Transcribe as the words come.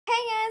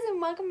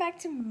and welcome back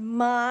to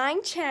my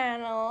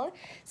channel.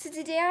 So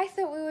today I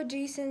thought we would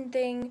do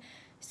something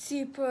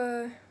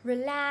super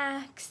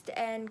relaxed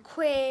and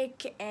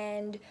quick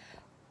and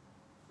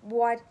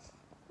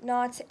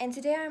whatnot. And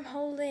today I'm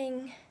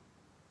holding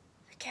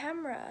the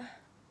camera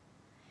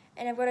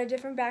and I've got a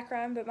different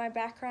background, but my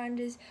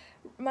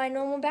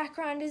normal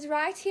background is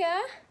right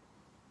here.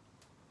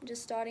 I'm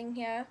just starting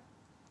here.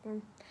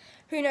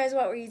 Who knows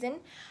what reason.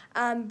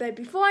 But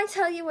before I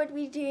tell you what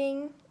we're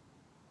doing,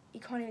 you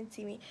can't even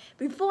see me.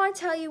 Before I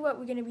tell you what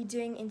we're going to be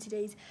doing in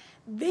today's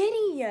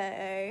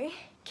video,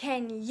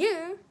 can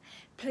you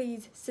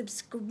please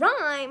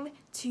subscribe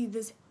to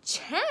this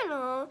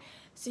channel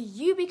so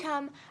you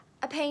become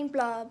a paint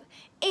blob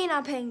in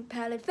our paint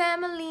palette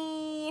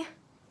family?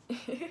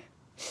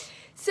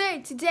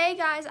 So today,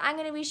 guys, I'm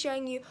going to be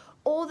showing you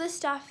all the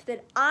stuff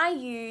that I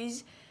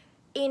use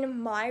in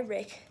my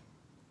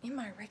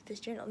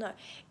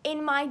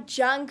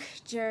junk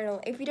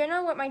journal. If you don't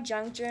know what my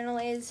junk journal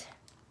is,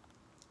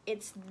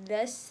 it's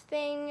this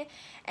thing,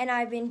 and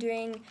I've been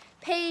doing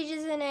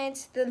pages in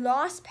it. The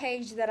last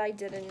page that I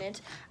did in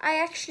it, I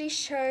actually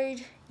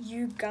showed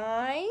you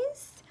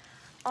guys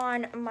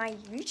on my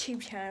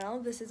YouTube channel.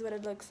 This is what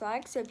it looks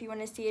like. So if you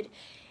want to see it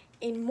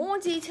in more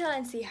detail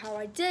and see how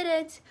I did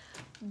it,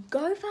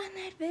 go find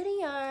that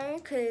video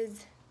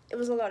because it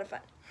was a lot of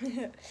fun.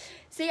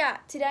 So yeah,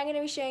 today I'm going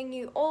to be showing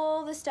you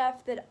all the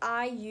stuff that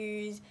I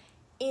use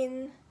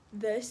in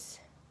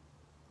this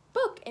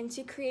book and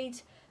to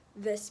create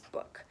this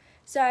book.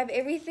 So I have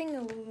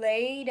everything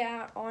laid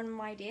out on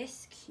my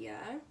desk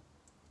here,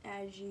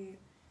 as you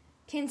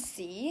can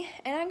see,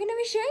 and I'm going to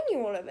be showing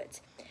you all of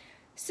it.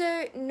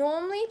 So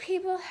normally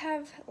people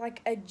have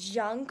like a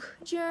junk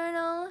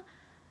journal,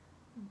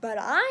 but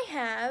I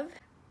have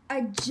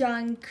a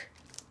junk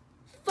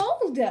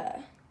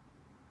folder.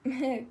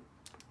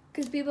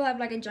 Because people have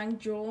like a junk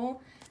drawer,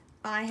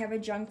 I have a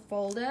junk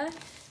folder.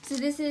 So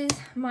this is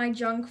my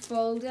junk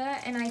folder,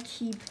 and I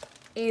keep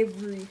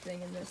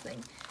everything in this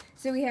thing.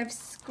 So we have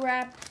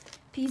scrap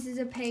pieces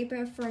of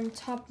paper from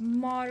top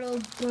model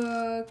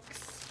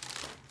books,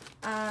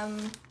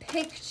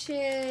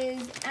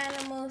 pictures,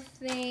 animal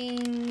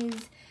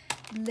things,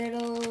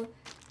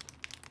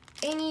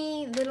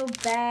 any little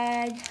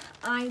bag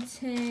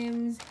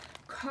items,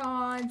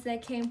 cards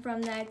that came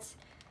from that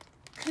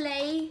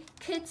clay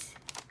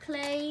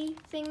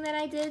thing that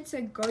I did.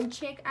 So go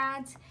check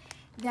out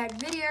that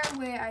video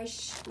where I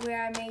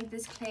made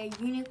this clay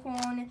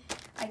unicorn.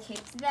 I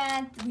kept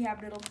that. We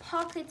have little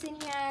pockets in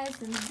here,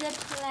 some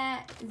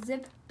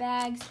zip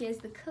bags. Here's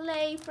the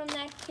clay from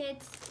that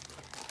kit.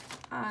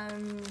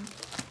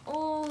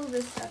 All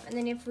this stuff. And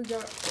then if we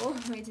go all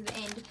the way to the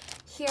end,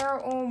 here are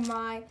all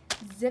my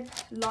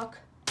Ziploc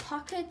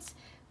pockets.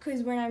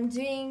 Because when I'm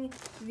doing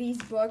these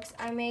books,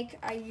 I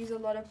use a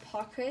lot of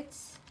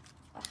pockets.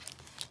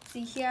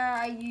 See here,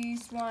 I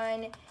used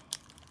one,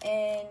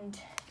 and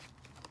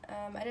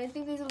I don't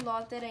think there's a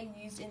lot that I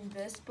used in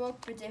this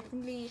book, but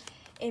definitely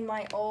in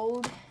my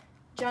old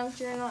junk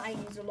journal, I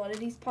use a lot of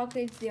these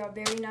pockets. They are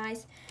very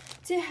nice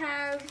to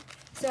have,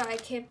 so I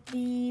kept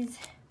these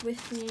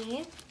with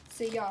me.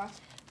 So yeah,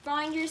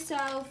 find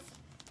yourself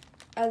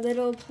a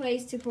little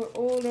place to put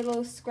all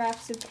little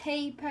scraps of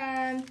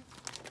paper,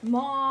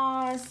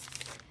 moss,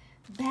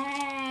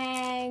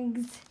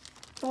 bags,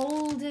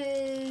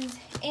 folders,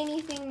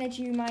 anything that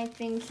you might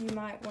think you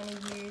might want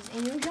to use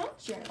in your junk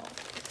journal.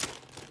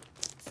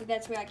 So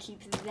that's where I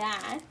keep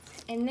that.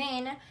 And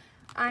then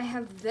I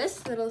have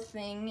this little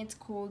thing. It's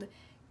called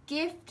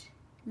Gift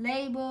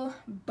Label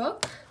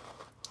Book,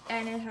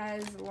 and it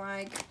has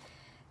like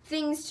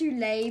things to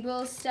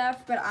label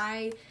stuff, but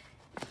I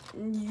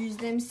use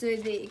them so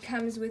that it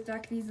comes with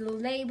like these little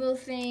label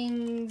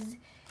things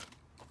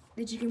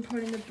that you can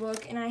put in the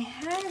book. And I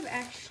have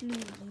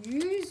actually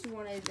used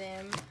one of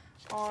them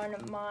on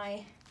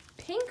my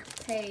pink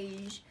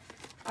page.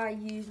 I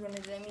used one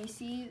of them. You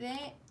see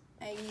there?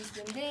 I used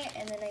them there,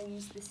 and then I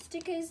used the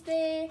stickers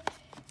there.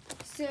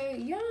 So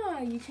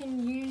yeah, you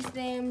can use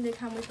them. They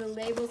come with the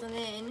labels, and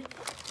then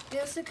they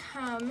also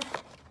come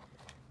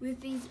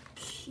with these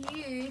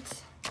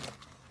cute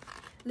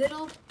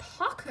little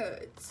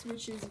pockets,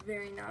 which is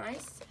very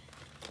nice.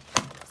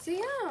 So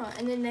yeah,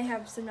 and then they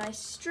have some nice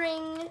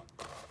string.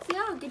 So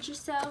yeah, get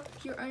yourself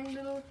your own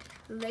little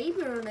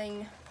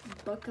labeling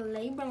book. Where's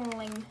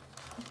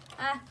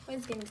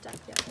getting stuck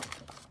here?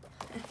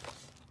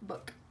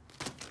 Book.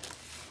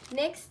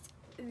 Next,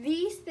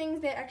 these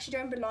things that actually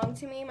don't belong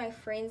to me, my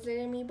friends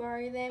letting me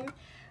borrow them,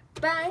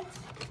 but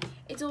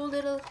it's all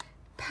little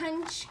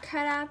punch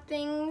cutout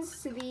things.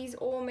 So these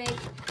all make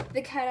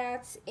the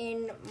cutouts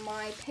in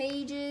my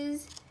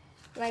pages.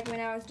 Like when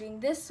I was doing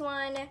this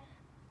one,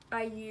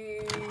 I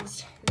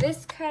used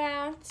this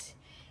cutout,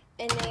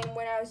 and then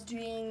when I was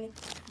doing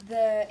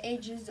the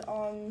edges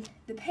on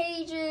the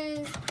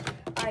pages,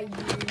 I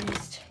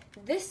used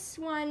this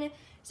one.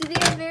 So they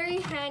are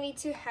very handy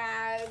to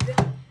have.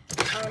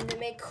 They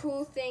make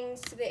cool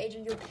things to the edge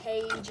of your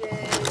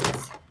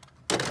pages.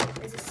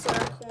 There's a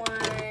circle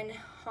one,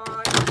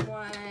 heart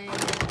one,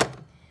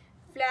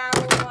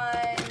 flower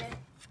one,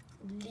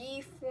 leaf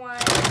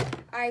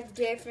I've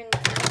definitely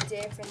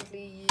used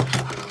these.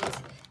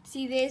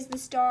 See, there's the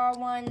star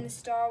one. The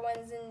star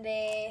one's in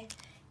there.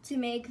 To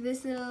make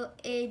this little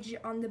edge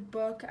on the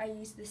book, I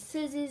use the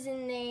scissors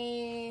in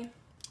there.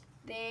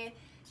 There.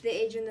 The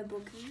edge on the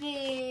book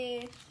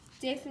there.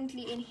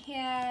 Definitely in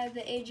here,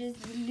 the edges,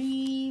 the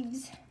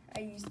leaves.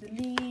 I use the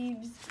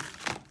leaves.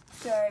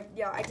 So,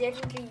 yeah, I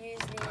definitely use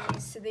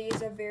these. So,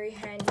 these are very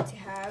handy to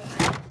have.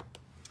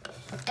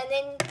 And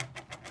then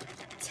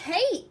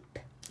tape.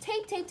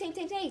 Tape.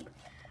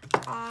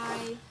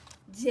 I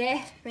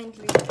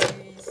definitely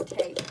use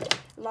tape.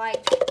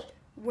 Like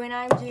when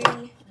I'm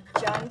doing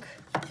junk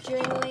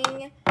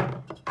journaling,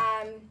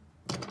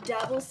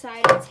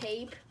 double-sided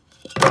tape.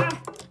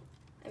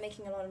 I'm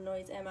making a lot of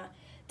noise, Emma.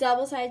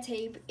 Double-sided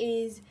tape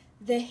is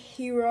the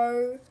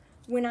hero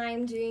when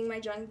I'm doing my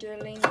junk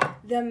journaling.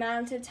 The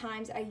amount of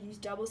times I use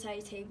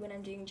double-sided tape when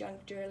I'm doing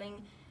junk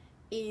journaling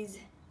is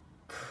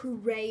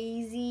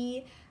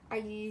crazy. I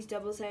use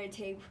double-sided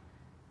tape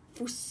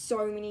for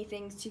so many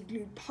things, to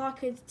glue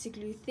pockets, to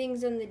glue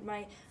things on that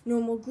my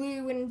normal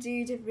glue wouldn't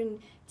do,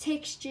 different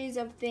textures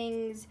of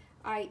things.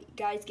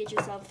 Guys, get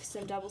yourself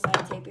some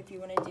double-sided tape if you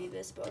want to do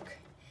this book.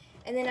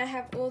 And then I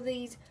have all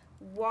these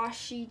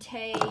washi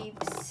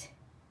tapes,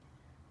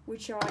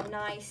 which are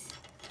nice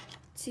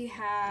to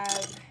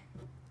have.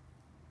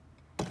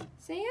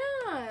 So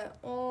yeah,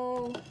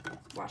 all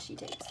washi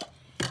tapes.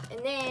 And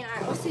then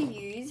I also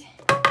use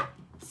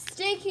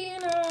sticky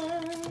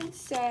notes.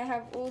 So I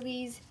have all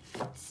these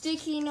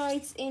sticky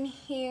notes in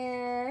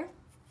here.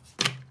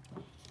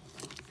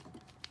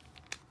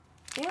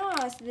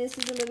 Yeah, so this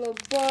is a little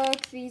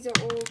book. These are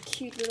all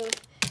cute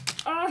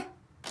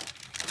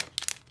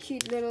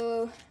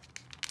little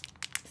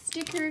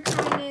sticker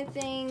kind of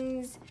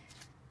things.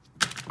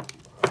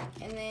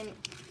 And then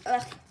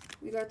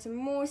we got some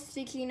more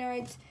sticky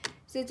notes.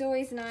 So it's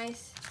always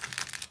nice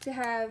to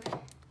have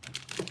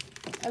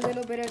a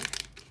little bit of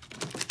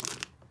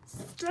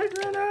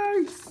sticky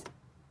notes.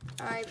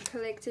 I've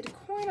collected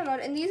quite a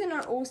lot, and these are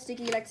not all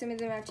sticky, like some of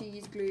them have to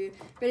use glue,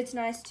 but it's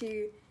nice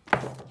to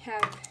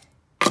have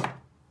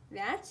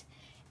that.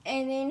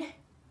 And then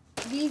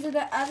these are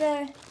the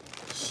other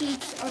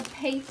sheets of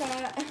paper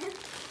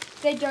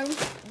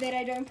that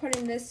I don't put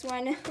in this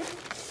one.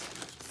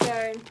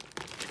 So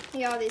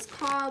yeah, there's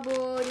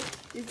cardboard,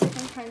 there's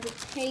different kinds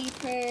of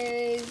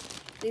papers,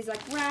 there's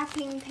like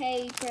wrapping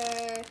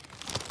paper,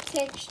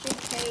 textured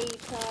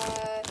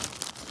paper,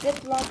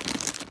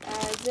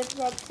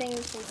 Ziploc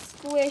things for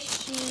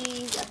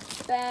squishies, a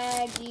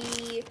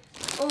baggie,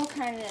 all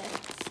kind of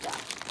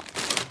stuff.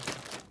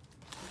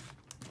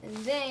 And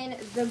then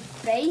the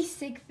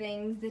basic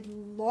things that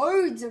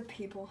loads of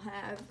people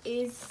have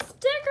is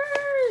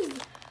stickers.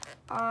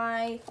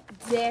 I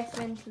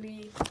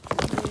definitely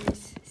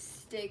use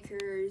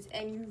stickers,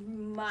 and you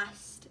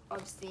must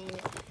have seen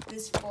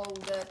this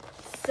folder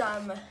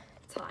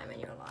sometime in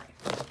your life.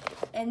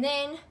 And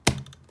then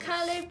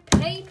colored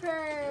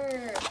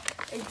paper.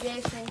 I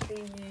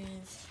definitely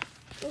use,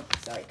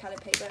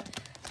 colored paper.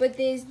 But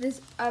there's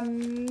this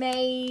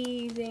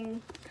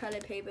amazing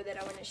colored paper that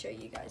I want to show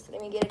you guys. So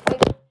let me get it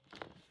quick.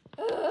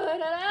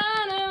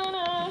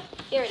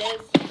 Here it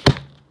is.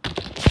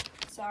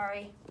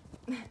 Sorry.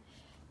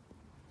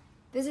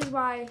 This is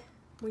why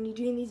when you're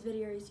doing these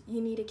videos, you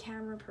need a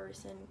camera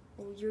person.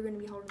 Or you're going to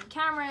be holding the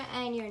camera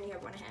and you only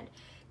have one hand.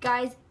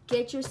 Guys,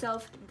 get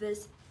yourself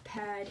this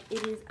pad.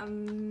 It is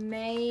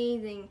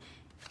amazing.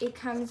 It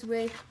comes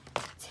with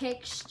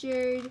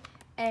textured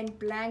and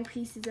blank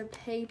pieces of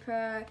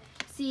paper.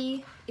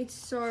 See, it's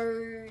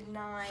so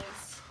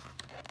nice.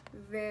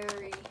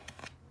 Very,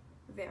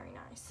 very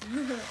nice.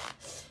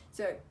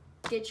 So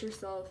get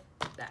yourself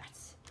that.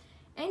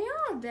 And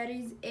yeah, that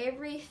is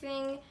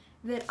everything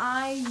that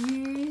I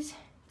use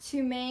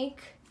to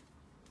make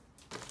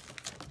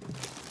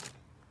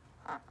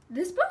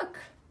this book.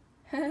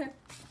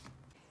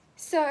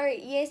 So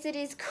yes, it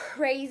is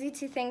crazy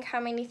to think how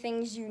many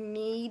things you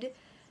need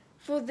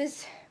for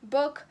this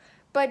book,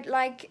 but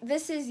like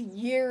this is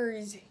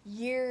years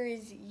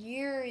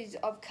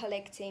of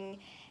collecting,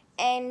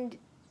 and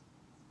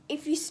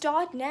if you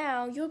start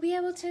now, you'll be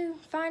able to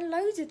find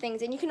loads of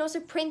things, and you can also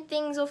print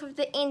things off of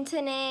the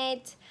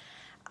internet.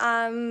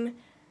 I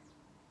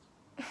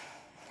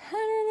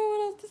don't know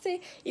what else to say.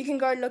 You can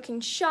go look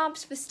in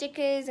shops for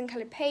stickers and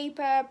colored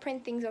paper,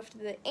 print things off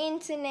the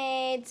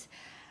internet.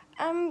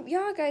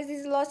 Yeah, guys,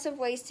 there's lots of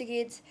ways to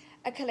get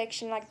a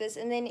collection like this.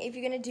 And then if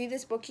you're going to do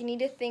this book, you need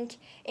to think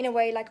in a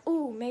way like,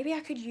 oh, maybe I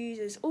could use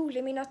this. Oh,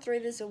 let me not throw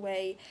this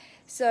away.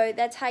 So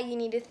that's how you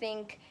need to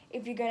think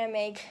if you're going to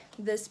make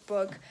this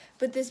book.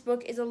 But this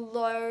book is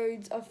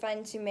loads of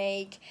fun to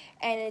make,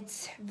 and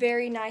it's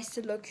very nice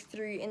to look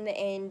through in the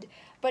end.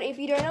 But if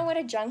you don't know what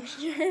a junk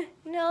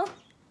journal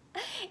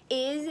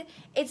is,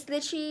 it's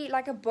literally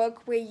like a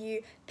book where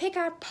you pick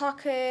out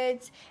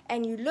pockets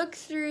and you look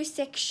through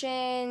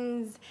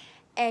sections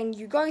and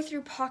you go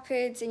through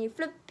pockets and you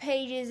flip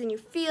pages and you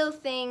feel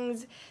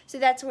things. So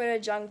that's what a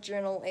junk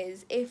journal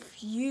is.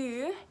 If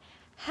you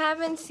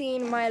haven't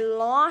seen my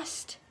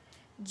last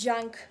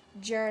junk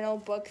journal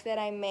book that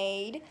I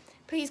made.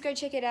 Please go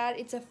check it out.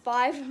 It's a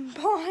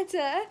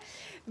 5-parter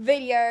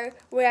video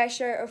where I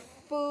show a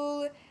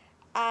full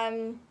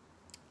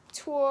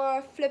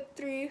tour, flip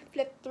through,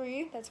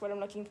 that's what I'm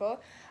looking for,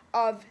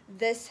 of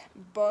this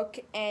book,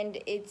 and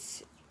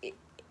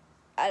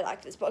I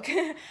like this book.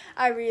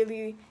 I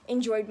really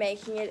enjoyed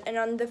making it, and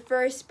on the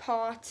first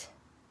part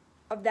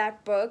of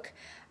that book,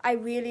 I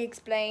really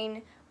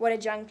explain what a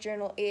junk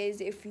journal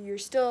is. If you're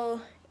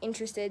still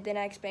interested, then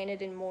I explain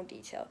it in more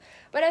detail.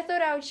 But I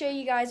thought I would show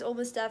you guys all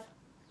the stuff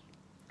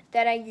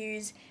that I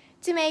use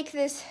to make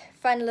this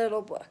fun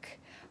little book.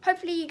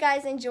 Hopefully you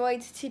guys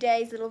enjoyed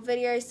today's little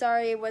video.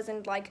 Sorry it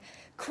wasn't like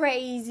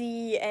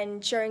crazy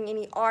and showing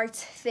any art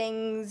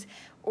things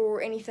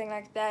or anything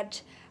like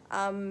that.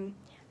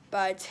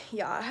 But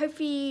yeah,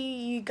 hopefully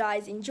you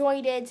guys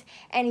enjoyed it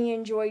and you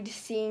enjoyed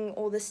seeing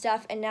all the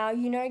stuff, and now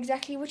you know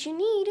exactly what you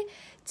need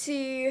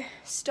to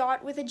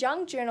start with a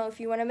junk journal. If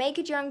you want to make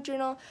a junk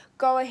journal,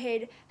 go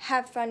ahead,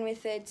 have fun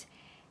with it.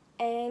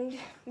 And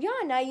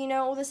yeah, now you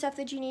know all the stuff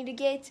that you need to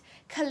get,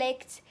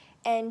 collect,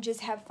 and just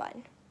have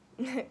fun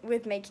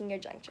with making your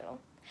junk journal.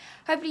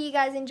 Hopefully you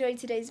guys enjoyed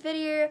today's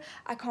video.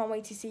 I can't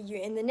wait to see you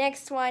in the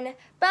next one.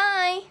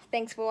 Bye!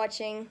 Thanks for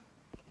watching.